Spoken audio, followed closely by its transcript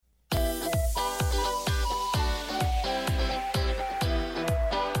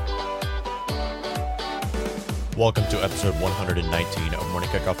Welcome to episode 119 of Morning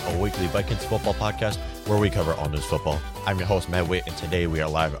Kickoff, a weekly Vikings football podcast where we cover all news football. I'm your host, Matt Witt, and today we are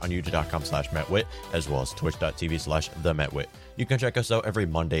live on youtube.com/MattWitt, as well as twitch.tv/TheMattWitt. You can check us out every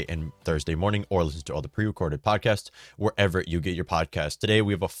Monday and Thursday morning or listen to all the pre-recorded podcasts wherever you get your podcasts. Today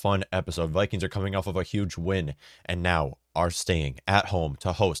we have a fun episode. Vikings are coming off of a huge win and now are staying at home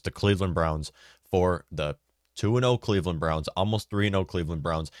to host the Cleveland Browns for the 2-0 Cleveland Browns, almost 3-0 Cleveland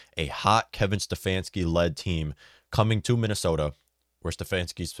Browns, a hot Kevin Stefanski-led team coming to Minnesota, where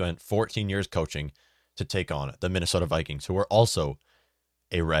Stefanski spent 14 years coaching, to take on the Minnesota Vikings, who are also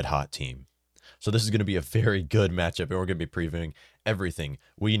a red-hot team. So this is going to be a very good matchup, and we're going to be previewing everything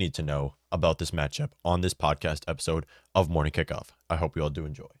we need to know about this matchup on this podcast episode of Morning Kickoff. I hope you all do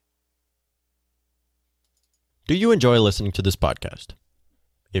enjoy. Do you enjoy listening to this podcast?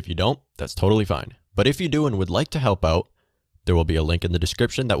 If you don't, that's totally fine. But if you do and would like to help out, there will be a link in the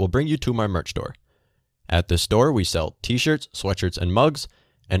description that will bring you to my merch store. At this store, we sell t-shirts, sweatshirts, and mugs,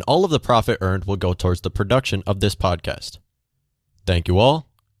 and all of the profit earned will go towards the production of this podcast. Thank you all,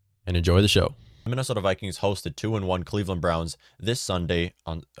 and enjoy the show. The Minnesota Vikings hosted 2-1 Cleveland Browns this Sunday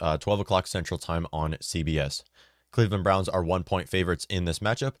on 12 o'clock Central Time on CBS. Cleveland Browns are 1-point favorites in this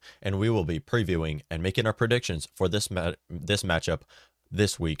matchup, and we will be previewing and making our predictions for this matchup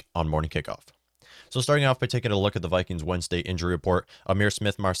this week on Morning Kickoff. So starting off by taking a look at the Vikings Wednesday injury report, Ihmir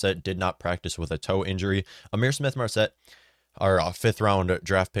Smith-Marsette did not practice with a toe injury. Ihmir Smith-Marsette, our fifth-round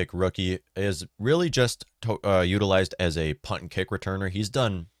draft pick rookie, is really just utilized as a punt and kick returner. He's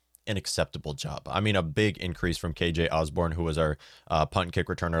done an acceptable job. I mean, a big increase from KJ Osborne, who was our punt and kick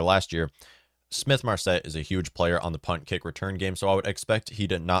returner last year. Smith-Marsette is a huge player on the punt and kick return game, so I would expect he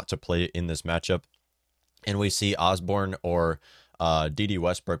not to play in this matchup. And we see Osborne or D.D.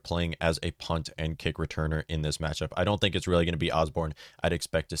 Westbrook playing as a punt and kick returner in this matchup. I don't think it's really going to be Osborne. I'd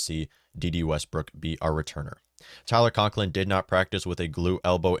expect to see D.D. Westbrook be our returner. Tyler Conklin did not practice with a glute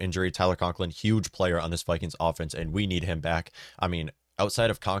elbow injury. Tyler Conklin, huge player on this Vikings offense, and we need him back. I mean, outside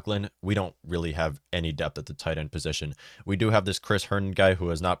of Conklin, we don't really have any depth at the tight end position. We do have this Chris Herndon guy who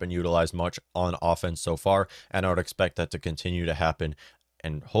has not been utilized much on offense so far, and I would expect that to continue to happen.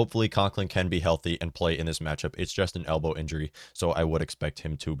 And hopefully Conklin can be healthy and play in this matchup. It's just an elbow injury, so I would expect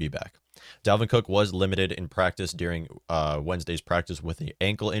him to be back. Dalvin Cook was limited in practice during Wednesday's practice with an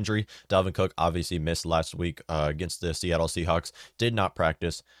ankle injury. Dalvin Cook obviously missed last week against the Seattle Seahawks, did not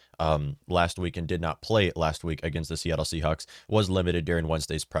practice last week and did not play last week against the Seattle Seahawks, was limited during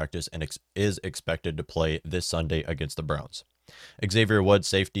Wednesday's practice and is expected to play this Sunday against the Browns. Xavier Woods,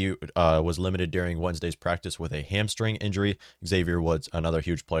 safety, was limited during Wednesday's practice with a hamstring injury. Xavier Woods, another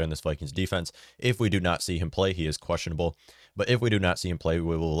huge player in this Vikings defense. If we do not see him play, he is questionable. But if we do not see him play,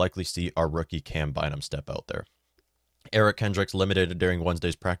 we will likely see our rookie Cam Bynum step out there. Eric Kendricks, limited during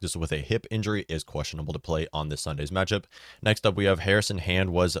Wednesday's practice with a hip injury, is questionable to play on this Sunday's matchup. Next up, we have Harrison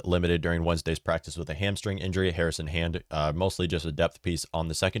Hand, was limited during Wednesday's practice with a hamstring injury. Harrison Hand, mostly just a depth piece on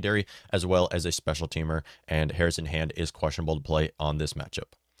the secondary, as well as a special teamer, and Harrison Hand is questionable to play on this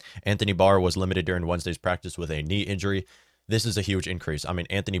matchup. Anthony Barr was limited during Wednesday's practice with a knee injury. This is a huge increase. I mean,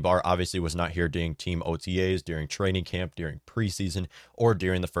 Anthony Barr obviously was not here during team OTAs, during training camp, during preseason, or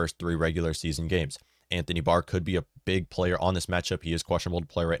during the first 3 regular season games. Anthony Barr could be a big player on this matchup. He is questionable to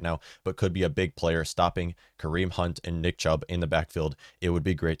play right now, but could be a big player stopping Kareem Hunt and Nick Chubb in the backfield. It would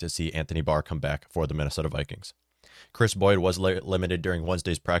be great to see Anthony Barr come back for the Minnesota Vikings. Chris Boyd was limited during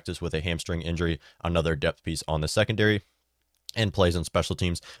Wednesday's practice with a hamstring injury, another depth piece on the secondary, and plays on special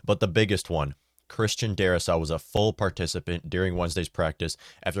teams. But the biggest one, Christian Darrisaw, was a full participant during Wednesday's practice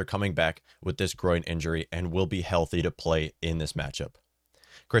after coming back with this groin injury and will be healthy to play in this matchup.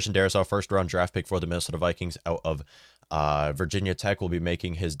 Christian Darrisaw, first-round draft pick for the Minnesota Vikings out of Virginia Tech, will be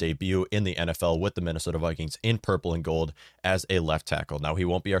making his debut in the NFL with the Minnesota Vikings in purple and gold as a left tackle. Now, he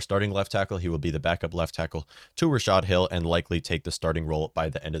won't be our starting left tackle. He will be the backup left tackle to Rashad Hill and likely take the starting role by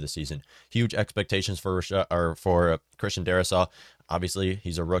the end of the season. Huge expectations for Christian Darrisaw. Obviously,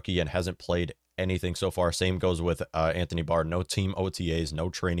 he's a rookie and hasn't played anything so far. Same goes with Anthony Barr. No team OTAs, no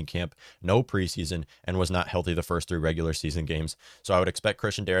training camp, no preseason, and was not healthy the first 3 regular season games. So I would expect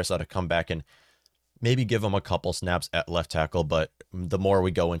Christian Darrisaw to come back and maybe give him a couple snaps at left tackle, but the more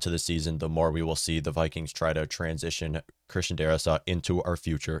we go into the season, the more we will see the Vikings try to transition Christian Darrisaw into our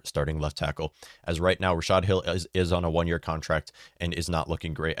future starting left tackle. As right now, Rashad Hill is on a 1-year contract and is not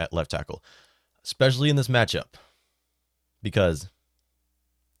looking great at left tackle, especially in this matchup, because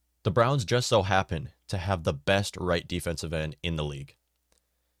the Browns just so happen to have the best right defensive end in the league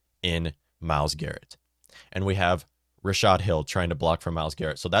in Myles Garrett. And we have Rashad Hill trying to block for Myles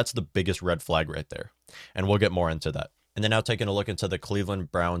Garrett. So that's the biggest red flag right there. And we'll get more into that. And then now taking a look into the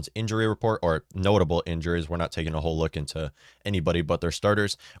Cleveland Browns injury report, or notable injuries. We're not taking a whole look into anybody but their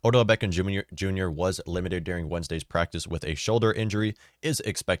starters. Odell Beckham Jr. was limited during Wednesday's practice with a shoulder injury, is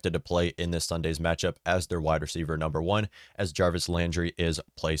expected to play in this Sunday's matchup as their wide receiver number 1, as Jarvis Landry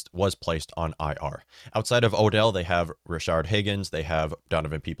was placed on IR. Outside of Odell, they have Rashard Higgins, they have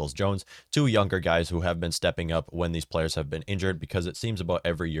Donovan Peoples-Jones, 2 younger guys who have been stepping up when these players have been injured, because it seems about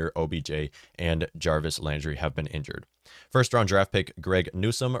every year OBJ and Jarvis Landry have been injured. First round draft pick Greg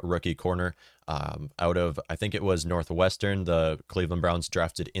Newsome, rookie corner out of, I think it was Northwestern, the Cleveland Browns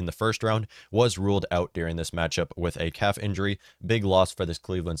drafted in the first round, was ruled out during this matchup with a calf injury. Big loss for this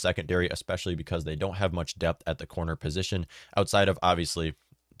Cleveland secondary, especially because they don't have much depth at the corner position outside of, obviously,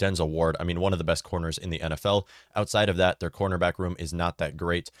 Denzel Ward. I mean, one of the best corners in the NFL. Outside of that, their cornerback room is not that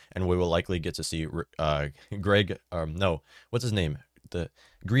great, and we will likely get to see what's his name? The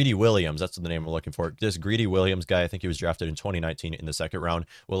Greedy Williams, that's the name we're looking for. This Greedy Williams guy, I think he was drafted in 2019 in the second round,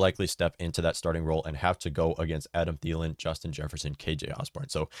 will likely step into that starting role and have to go against Adam Thielen, Justin Jefferson, KJ Osborne.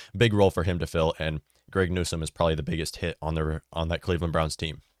 So big role for him to fill, and Greg Newsome is probably the biggest hit on that Cleveland Browns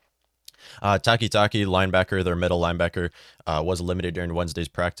team. Taki linebacker, their middle linebacker, was limited during Wednesday's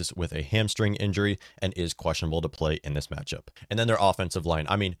practice with a hamstring injury and is questionable to play in this matchup. And then their offensive line.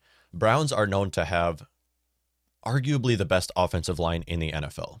 I mean, Browns are known to have arguably the best offensive line in the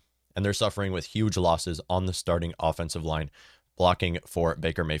NFL, and they're suffering with huge losses on the starting offensive line, blocking for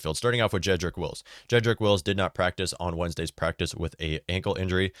Baker Mayfield. Starting off with Jedrick Wills. Jedrick Wills did not practice on Wednesday's practice with an ankle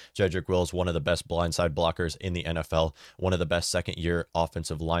injury. Jedrick Wills, one of the best blindside blockers in the NFL, one of the best second-year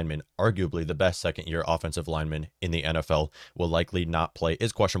offensive linemen, arguably the best second-year offensive lineman in the NFL, will likely not play,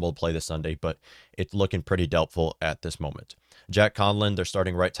 is questionable to play this Sunday, but it's looking pretty doubtful at this moment. Jack Conlon, their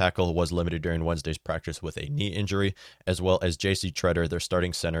starting right tackle, was limited during Wednesday's practice with a knee injury, as well as J.C. Treader, their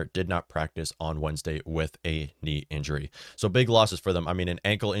starting center, did not practice on Wednesday with a knee injury. So big losses for them. I mean, an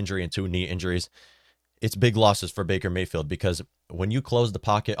ankle injury and 2 knee injuries. It's big losses for Baker Mayfield, because when you close the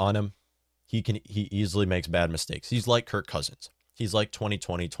pocket on him, he easily makes bad mistakes. He's like Kirk Cousins. He's like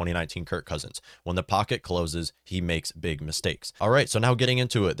 2020, 2019 Kirk Cousins. When the pocket closes, he makes big mistakes. All right, so now getting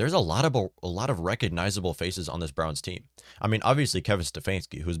into it, there's a lot of recognizable faces on this Browns team. I mean, obviously Kevin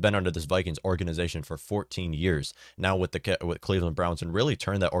Stefanski, who's been under this Vikings organization for 14 years now with Cleveland Browns, and really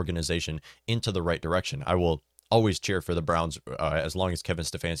turned that organization into the right direction. I will always cheer for the Browns as long as Kevin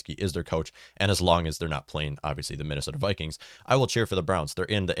Stefanski is their coach, and as long as they're not playing, obviously, the Minnesota Vikings. I will cheer for the Browns. They're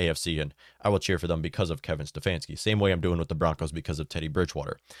in the AFC, and I will cheer for them because of Kevin Stefanski. Same way I'm doing with the Broncos because of Teddy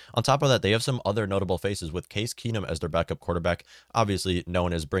Bridgewater. On top of that, they have some other notable faces with Case Keenum as their backup quarterback, obviously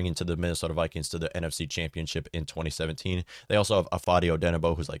known as bringing to the Minnesota Vikings to the NFC Championship in 2017. They also have Afadi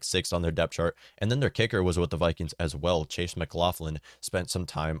Odenigbo, who's like 6th on their depth chart, and then their kicker was with the Vikings as well. Chase McLaughlin spent some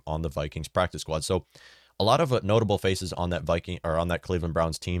time on the Vikings practice squad. So a lot of notable faces on that Cleveland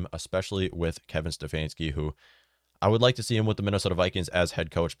Browns team, especially with Kevin Stefanski, who I would like to see him with the Minnesota Vikings as head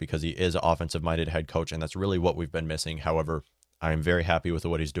coach, because he is an offensive-minded head coach, and that's really what we've been missing. However, I am very happy with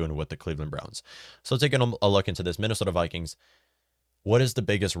what he's doing with the Cleveland Browns. So taking a look into this Minnesota Vikings, what is the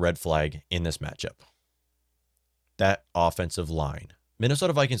biggest red flag in this matchup? That offensive line.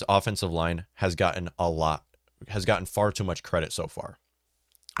 Minnesota Vikings offensive line has gotten far too much credit so far.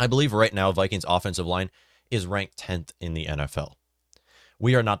 I believe right now Vikings offensive line is ranked 10th in the NFL.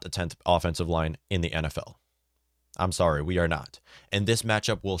 We are not the 10th offensive line in the NFL. I'm sorry, we are not. And this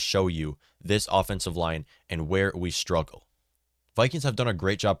matchup will show you this offensive line and where we struggle. Vikings have done a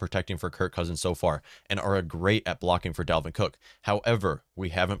great job protecting for Kirk Cousins so far and are great at blocking for Dalvin Cook. However, we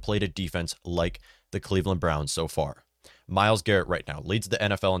haven't played a defense like the Cleveland Browns so far. Myles Garrett right now leads the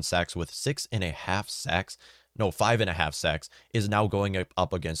NFL in sacks with 5.5 sacks, is now going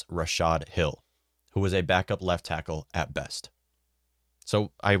up against Rashad Hill, who is a backup left tackle at best.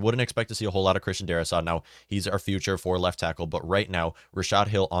 So I wouldn't expect to see a whole lot of Christian Darrisaw. Now, he's our future for left tackle, but right now, Rashad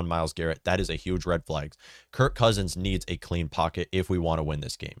Hill on Myles Garrett, that is a huge red flag. Kirk Cousins needs a clean pocket if we want to win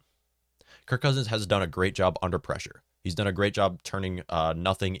this game. Kirk Cousins has done a great job under pressure. He's done a great job turning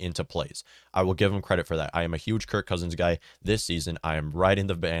nothing into plays. I will give him credit for that. I am a huge Kirk Cousins guy this season. I am riding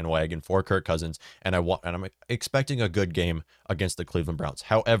the bandwagon for Kirk Cousins, and I'm expecting a good game against the Cleveland Browns.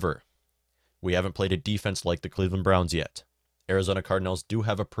 However, we haven't played a defense like the Cleveland Browns yet. Arizona Cardinals do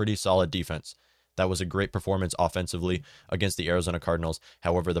have a pretty solid defense. That was a great performance offensively against the Arizona Cardinals.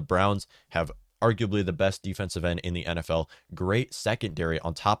 However, the Browns have arguably the best defensive end in the NFL. Great secondary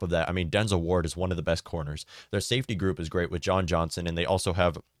on top of that. I mean, Denzel Ward is one of the best corners. Their safety group is great with John Johnson, and they also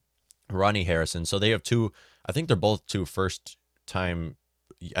have Ronnie Harrison. So they have I think they're both 2 first-time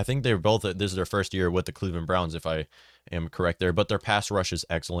I think they're both, this is their first year with the Cleveland Browns, if I am correct there, but their pass rush is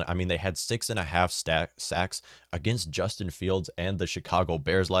excellent. I mean, they had 6.5 sacks against Justin Fields and the Chicago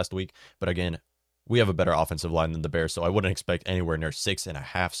Bears last week. But again, we have a better offensive line than the Bears, so I wouldn't expect anywhere near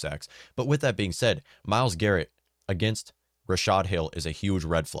 6.5 sacks. But with that being said, Myles Garrett against Rashad Hill is a huge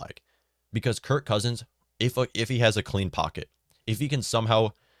red flag, because Kirk Cousins, if he has a clean pocket, if he can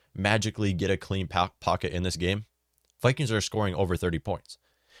somehow magically get a clean pocket in this game, Vikings are scoring over 30 points.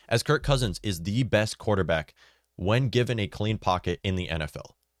 As Kirk Cousins is the best quarterback when given a clean pocket in the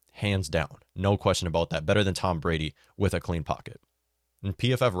NFL. Hands down. No question about that. Better than Tom Brady with a clean pocket. And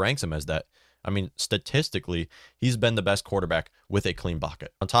PFF ranks him as that. I mean, statistically, he's been the best quarterback with a clean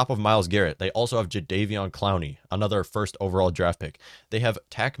pocket. On top of Myles Garrett, they also have Jadeveon Clowney, another first overall draft pick. They have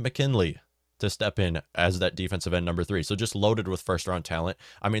Takk McKinley to step in as that defensive end number 3. So just loaded with first round talent.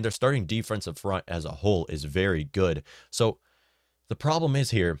 I mean, their starting defensive front as a whole is very good. So the problem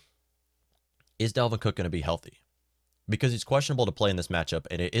is here, is Dalvin Cook going to be healthy? Because he's questionable to play in this matchup,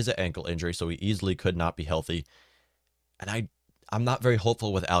 and it is an ankle injury, so he easily could not be healthy. And I'm not very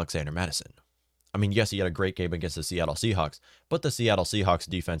hopeful with Alexander Mattison. I mean, yes, he had a great game against the Seattle Seahawks, but the Seattle Seahawks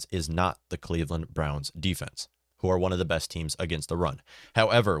defense is not the Cleveland Browns defense, who are one of the best teams against the run.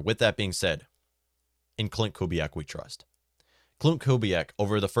 However, with that being said, in Klint Kubiak we trust. Klint Kubiak,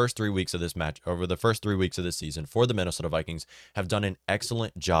 over the first 3 weeks of this season for the Minnesota Vikings, have done an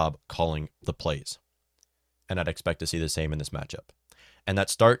excellent job calling the plays. And I'd expect to see the same in this matchup. And that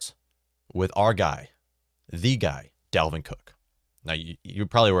starts with our guy, the guy, Dalvin Cook. Now, you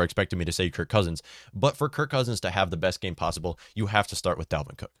probably were expecting me to say Kirk Cousins, but for Kirk Cousins to have the best game possible, you have to start with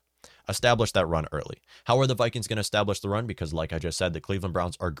Dalvin Cook. Establish that run early. How are the Vikings going to establish the run? Because like I just said, the Cleveland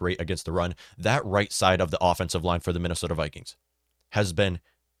Browns are great against the run. That right side of the offensive line for the Minnesota Vikings has been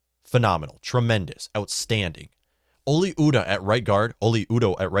phenomenal, tremendous, outstanding. Oli Udoh at right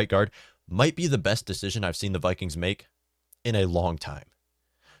guard might be the best decision I've seen the Vikings make in a long time.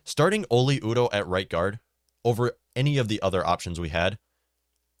 Starting Oli Udoh at right guard over any of the other options we had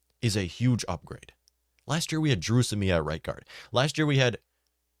is a huge upgrade. Last year we had Drew Samia at right guard. Last year we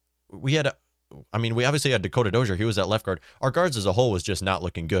obviously had Dakota Dozier. He was at left guard. Our guards as a whole was just not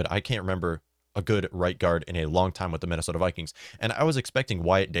looking good. I can't remember a good right guard in a long time with the Minnesota Vikings. And I was expecting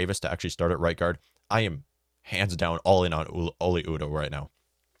Wyatt Davis to actually start at right guard. I am hands down all in on Oli Udoh right now.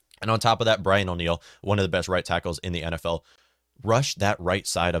 And on top of that, Brian O'Neill, one of the best right tackles in the NFL, rushed that right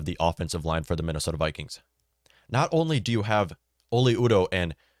side of the offensive line for the Minnesota Vikings. Not only do you have Oli Udoh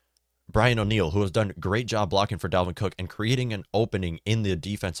and Brian O'Neill, who has done a great job blocking for Dalvin Cook and creating an opening in the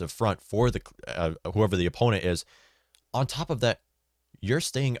defensive front for the whoever the opponent is. On top of that, you're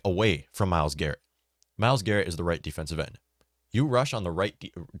staying away from Myles Garrett. Myles Garrett is the right defensive end. You rush on the right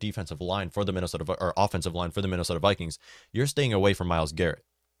defensive line for the offensive line for the Minnesota Vikings. You're staying away from Myles Garrett.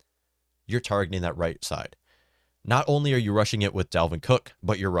 You're targeting that right side. Not only are you rushing it with Dalvin Cook,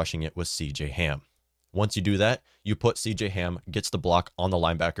 but you're rushing it with CJ Ham. Once you do that, you put CJ Ham, gets the block on the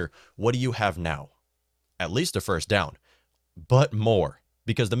linebacker. What do you have now? At least a first down, but more,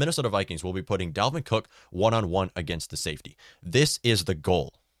 because the Minnesota Vikings will be putting Dalvin Cook one-on-one against the safety. This is the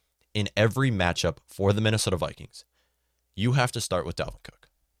goal in every matchup for the Minnesota Vikings. You have to start with Dalvin Cook.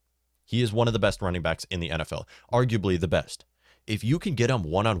 He is one of the best running backs in the NFL, arguably the best. If you can get him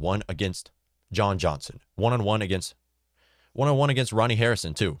one-on-one against John Johnson, one-on-one against Ronnie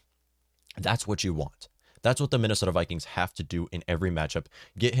Harrison too, that's what you want. That's what the Minnesota Vikings have to do in every matchup.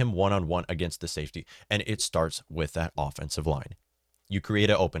 Get him one-on-one against the safety, and it starts with that offensive line. You create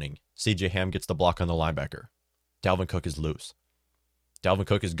an opening. CJ Ham gets the block on the linebacker. Dalvin Cook is loose. Dalvin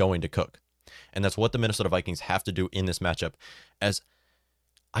Cook is going to cook. And that's what the Minnesota Vikings have to do in this matchup, as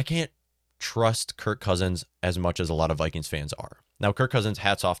I can't trust Kirk Cousins as much as a lot of Vikings fans are. Now, Kirk Cousins,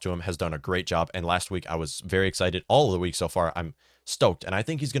 hats off to him, has done a great job. And last week, I was very excited. All of the week so far, I'm stoked. And I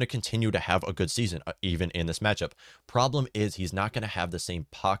think he's going to continue to have a good season, even in this matchup. Problem is, he's not going to have the same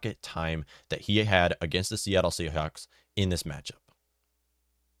pocket time that he had against the Seattle Seahawks in this matchup.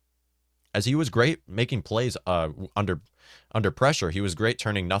 As he was great making plays under pressure, he was great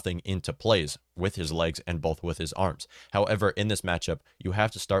turning nothing into plays with his legs and both with his arms. However, in this matchup, you have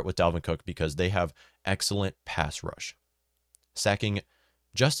to start with Dalvin Cook because they have excellent pass rush, sacking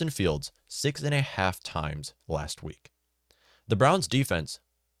Justin Fields 6.5 times last week. The Browns defense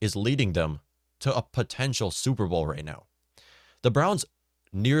is leading them to a potential Super Bowl right now. The Browns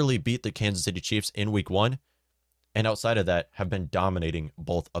nearly beat the Kansas City Chiefs in week 1, and outside of that have been dominating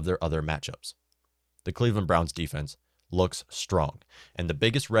both of their other matchups. The Cleveland Browns defense looks strong. And the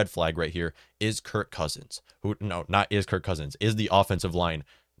biggest red flag right here is Kirk Cousins. Is the offensive line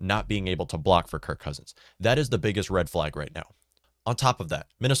not being able to block for Kirk Cousins. That is the biggest red flag right now. On top of that,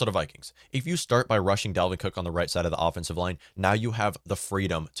 Minnesota Vikings, if you start by rushing Dalvin Cook on the right side of the offensive line, now you have the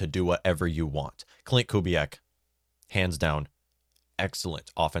freedom to do whatever you want. Klint Kubiak, hands down,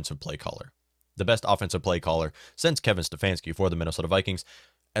 excellent offensive play caller. The best offensive play caller since Kevin Stefanski for the Minnesota Vikings,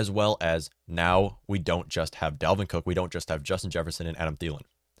 as well as now we don't just have Dalvin Cook, we don't just have Justin Jefferson and Adam Thielen.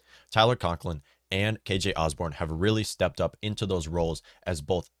 Tyler Conklin and KJ Osborne have really stepped up into those roles as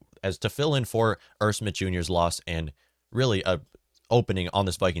to fill in for Irv Smith Jr.'s loss and really a opening on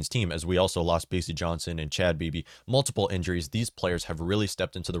this Vikings team, as we also lost Bisi Johnson and Chad Beebe. Multiple injuries. These players have really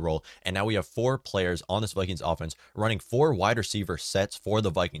stepped into the role, and now we have 4 players on this Vikings offense running 4 wide receiver sets for the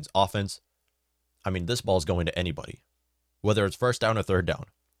Vikings offense. I mean, this ball's going to anybody. Whether it's first down or third down,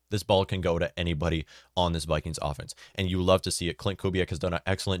 this ball can go to anybody on this Vikings offense, and you love to see it. Klint Kubiak has done an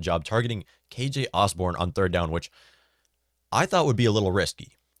excellent job targeting KJ Osborne on third down, which I thought would be a little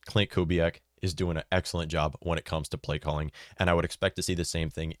risky. Klint Kubiak is doing an excellent job when it comes to play calling, and I would expect to see the same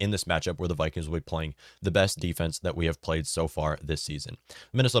thing in this matchup where the Vikings will be playing the best defense that we have played so far this season.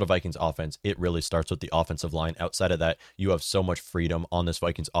 Minnesota Vikings offense, it really starts with the offensive line. Outside of that, you have so much freedom on this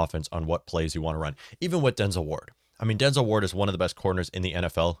Vikings offense on what plays you want to run, even with Denzel Ward. I mean, Denzel Ward is one of the best corners in the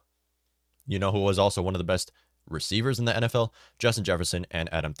NFL. You know who was also one of the best receivers in the NFL? Justin Jefferson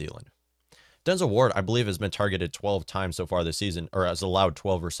and Adam Thielen. Denzel Ward, I believe, has been targeted 12 times so far this season, or has allowed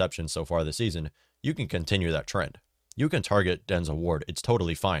 12 receptions so far this season. You can continue that trend. You can target Denzel Ward. It's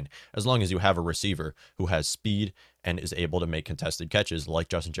totally fine, as long as you have a receiver who has speed and is able to make contested catches like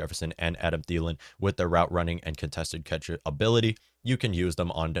Justin Jefferson and Adam Thielen with their route running and contested catch ability. You can use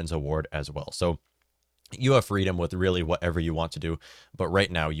them on Denzel Ward as well. So you have freedom with really whatever you want to do. But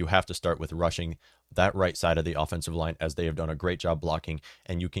right now, you have to start with rushing that right side of the offensive line, as they have done a great job blocking,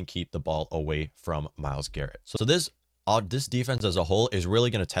 and you can keep the ball away from Myles Garrett. So this defense as a whole is really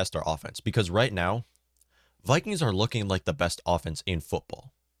going to test our offense, because right now, Vikings are looking like the best offense in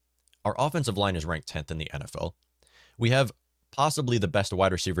football. Our offensive line is ranked 10th in the NFL. We have possibly the best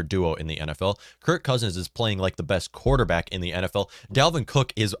wide receiver duo in the NFL. Kirk Cousins is playing like the best quarterback in the NFL. Dalvin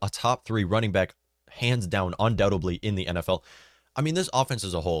Cook is a top 3 running back, hands down, undoubtedly, in the NFL. I mean, this offense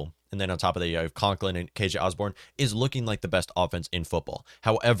as a whole, and then on top of that, you have Conklin and KJ Osborne, is looking like the best offense in football.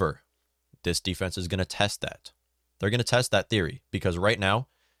 However, this defense is going to test that. They're going to test that theory, because right now,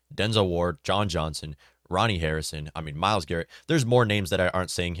 Denzel Ward, John Johnson, Ronnie Harrison, Myles Garrett, there's more names that I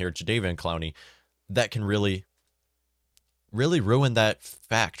aren't saying here, Jadeveon Clowney, that can really ruin that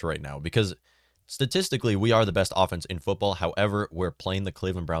fact right now, because statistically, we are the best offense in football. However, we're playing the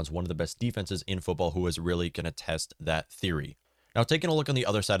Cleveland Browns, one of the best defenses in football, who is really going to test that theory. Now, taking a look on the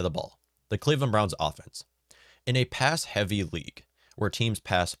other side of the ball, the Cleveland Browns offense. In a pass-heavy league, where teams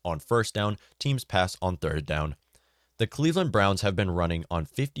pass on first down, teams pass on third down, the Cleveland Browns have been running on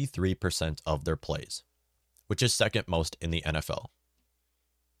 53% of their plays, which is second most in the NFL.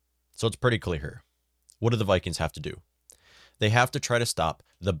 So it's pretty clear here. What do the Vikings have to do? They have to try to stop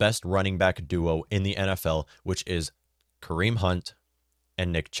the best running back duo in the NFL, which is Kareem Hunt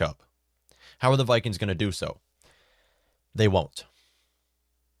and Nick Chubb. How are the Vikings going to do so? They won't.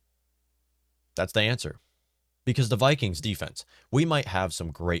 That's the answer. Because the Vikings defense, we might have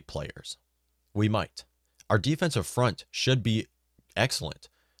some great players. We might. Our defensive front should be excellent.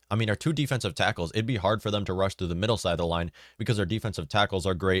 Our 2 defensive tackles, it'd be hard for them to rush through the middle side of the line because our defensive tackles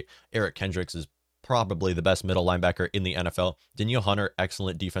are great. Eric Kendricks is probably the best middle linebacker in the NFL. Danielle Hunter,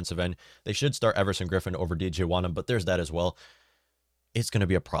 excellent defensive end. They should start Everson Griffin over DJ Wonnum, but there's that as well. It's going to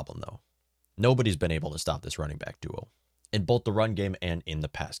be a problem, though. Nobody's been able to stop this running back duo in both the run game and in the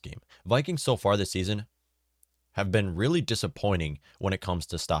pass game. Vikings so far this season have been really disappointing when it comes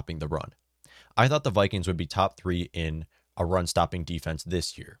to stopping the run. I thought the Vikings would be top 3 in a run-stopping defense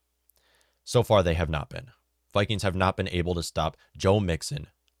this year. So far, they have not been. Vikings have not been able to stop Joe Mixon.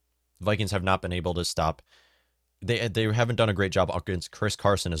 Vikings have not been able to stop. They haven't done a great job against Chris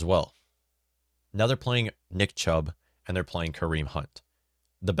Carson as well. Now they're playing Nick Chubb, and they're playing Kareem Hunt,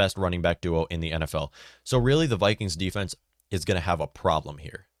 the best running back duo in the NFL. So really, the Vikings defense is going to have a problem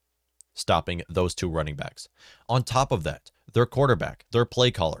here, stopping those 2 running backs. On top of that, their quarterback, their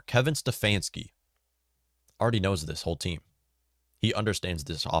play caller, Kevin Stefanski, already knows this whole team. He understands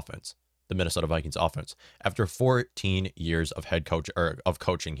this offense, the Minnesota Vikings offense. After 14 years of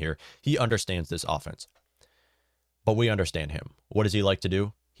coaching here, he understands this offense. But we understand him. What does he like to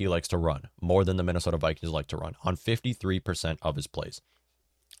do? He likes to run more than the Minnesota Vikings like to run on 53% of his plays.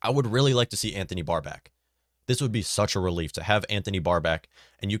 I would really like to see Anthony Barr back. This would be such a relief to have Anthony Barr back,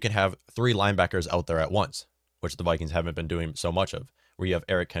 and you can have 3 linebackers out there at once, which the Vikings haven't been doing so much of. Where you have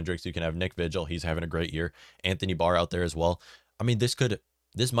Eric Kendricks, you can have Nick Vigil, he's having a great year. Anthony Barr out there as well.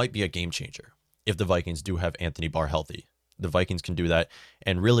 This might be a game changer if the Vikings do have Anthony Barr healthy. the Vikings can do that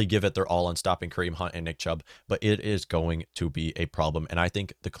and really give it their all on stopping Kareem Hunt and Nick Chubb, but it is going to be a problem. And I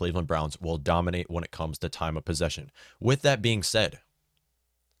think the Cleveland Browns will dominate when it comes to time of possession. With that being said,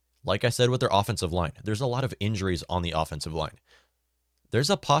 like I said with their offensive line, there's a lot of injuries on the offensive line. There's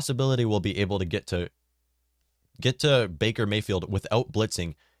a possibility we'll be able to get to Baker Mayfield without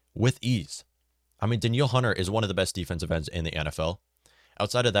blitzing with ease. I mean, Danielle Hunter is one of the best defensive ends in the NFL.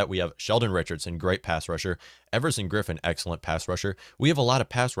 Outside of that, we have Sheldon Richardson, great pass rusher. Everson Griffin, excellent pass rusher. We have a lot of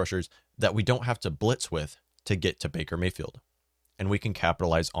pass rushers that we don't have to blitz with to get to Baker Mayfield. And we can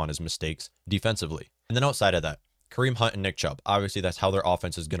capitalize on his mistakes defensively. And then outside of that, Kareem Hunt and Nick Chubb. Obviously, that's how their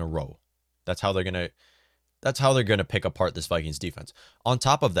offense is going to roll. That's how they're going to pick apart this Vikings defense. On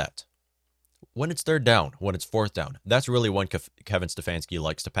top of that, when it's third down, when it's fourth down, that's really when Kevin Stefanski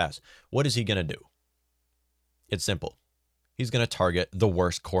likes to pass. What is he going to do? It's simple. He's going to target the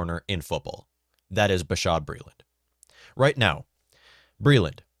worst corner in football. That is Bashaud Breeland. Right now,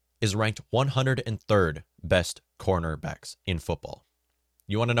 Breeland is ranked 103rd best cornerbacks in football.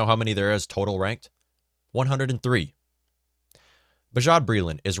 You want to know how many there is total ranked? 103. Bashaud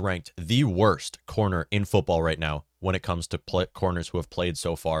Breeland is ranked the worst corner in football right now when it comes to corners who have played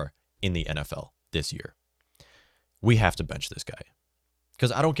so far in the NFL this year. We have to bench this guy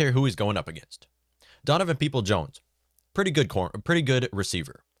because I don't care who he's going up against. Donovan Peoples-Jones, pretty good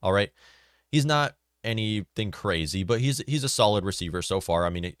receiver. All right, he's not anything crazy, but he's a solid receiver so far. I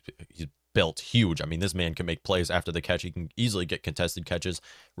mean, he's built huge. I mean, this man can make plays after the catch. He can easily get contested catches.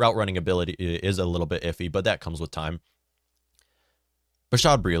 Route running ability is a little bit iffy, but that comes with time.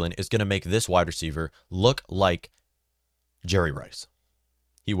 Bashaud Breeland is going to make this wide receiver look like Jerry Rice.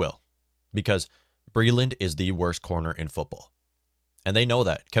 He will, because Breeland is the worst corner in football. And they know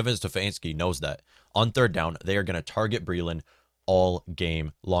that. Kevin Stefanski knows that. On third down, they are going to target Breeland all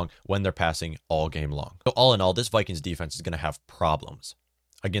game long when they're passing all game long. So all in all, this Vikings defense is going to have problems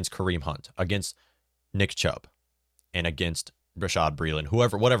against Kareem Hunt, against Nick Chubb, and against Bashaud Breeland,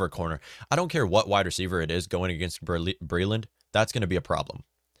 whatever corner. I don't care what wide receiver it is going against Breeland. That's going to be a problem.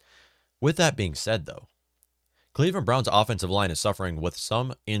 With that being said, though, Cleveland Browns' offensive line is suffering with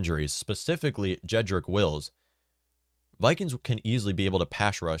some injuries, specifically Jedrick Wills. Vikings can easily be able to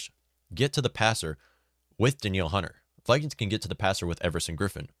pass rush, get to the passer with Danielle Hunter. Vikings can get to the passer with Everson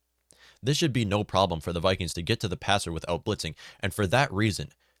Griffin. This should be no problem for the Vikings to get to the passer without blitzing. And for that reason,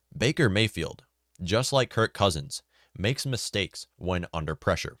 Baker Mayfield, just like Kirk Cousins, makes mistakes when under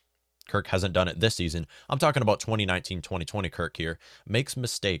pressure. Kirk hasn't done it this season. I'm talking about 2019-2020 Kirk here. Makes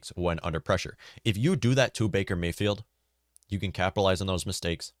mistakes when under pressure. If you do that to Baker Mayfield, you can capitalize on those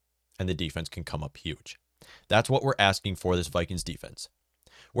mistakes, and the defense can come up huge. That's what we're asking for this Vikings defense.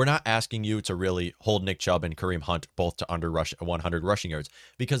 We're not asking you to really hold Nick Chubb and Kareem Hunt both to under 100 rushing yards,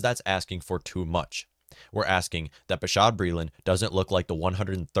 because that's asking for too much. We're asking that Bashaud Breeland doesn't look like the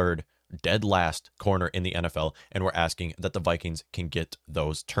 103rd dead last corner in the NFL, and we're asking that the Vikings can get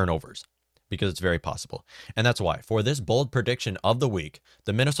those turnovers, because it's very possible. And that's why, for this bold prediction of the week,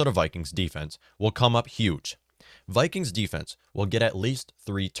 the Minnesota Vikings defense will come up huge. Vikings defense will get at least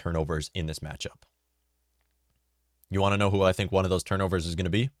 3 turnovers in this matchup. You want to know who I think one of those turnovers is going to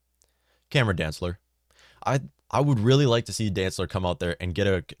be? Cameron Dantzler. I would really like to see Dantzler come out there and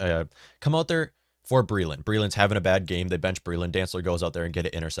come out there for Breeland. Breeland's having a bad game. They bench Breeland. Dantzler goes out there and get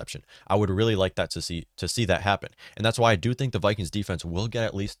an interception. I would really like that to see that happen. And that's why I do think the Vikings defense will get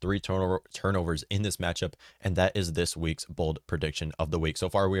at least 3 turnovers in this matchup. And that is this week's bold prediction of the week. So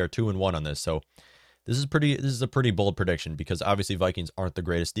far, we are 2-1 on this. So this is a pretty bold prediction, because obviously Vikings aren't the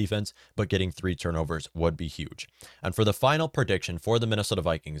greatest defense, but getting 3 turnovers would be huge. And for the final prediction for the Minnesota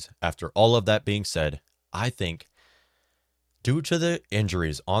Vikings, after all of that being said, I think due to the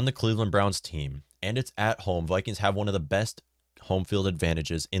injuries on the Cleveland Browns team, and it's at home, Vikings have one of the best home field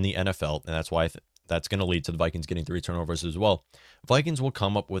advantages in the NFL, and that's why that's going to lead to the Vikings getting 3 turnovers as well. Vikings will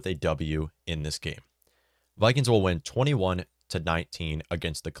come up with a W in this game. Vikings will win 21-19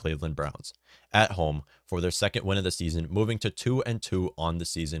 against the Cleveland Browns at home for their second win of the season, moving to 2-2 on the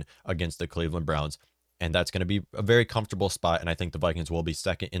season against the Cleveland Browns. And that's going to be a very comfortable spot, and I think the Vikings will be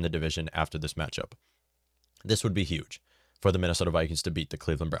second in the division after this matchup. This would be huge for the Minnesota Vikings to beat the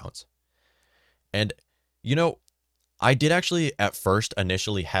Cleveland Browns. And, I did actually at first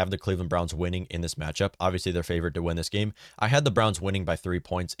initially have the Cleveland Browns winning in this matchup. Obviously, they're favored to win this game. I had the Browns winning by 3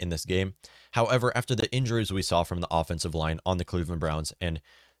 points in this game. However, after the injuries we saw from the offensive line on the Cleveland Browns, and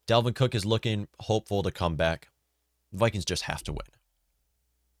Dalvin Cook is looking hopeful to come back, the Vikings just have to win.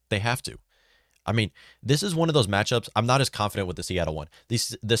 They have to. I mean, this is one of those matchups. I'm not as confident with the Seattle one.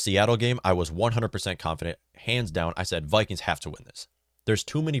 The Seattle game, I was 100% confident. Hands down, I said Vikings have to win this. There's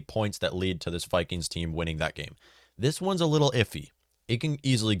too many points that lead to this Vikings team winning that game. This one's a little iffy. It can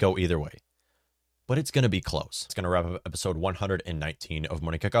easily go either way, but it's going to be close. It's going to wrap up episode 119 of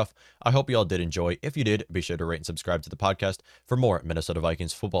Morning Kickoff. I hope you all did enjoy. If you did, be sure to rate and subscribe to the podcast for more Minnesota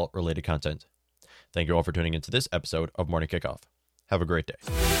Vikings football-related content. Thank you all for tuning into this episode of Morning Kickoff. Have a great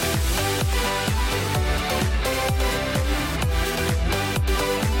day.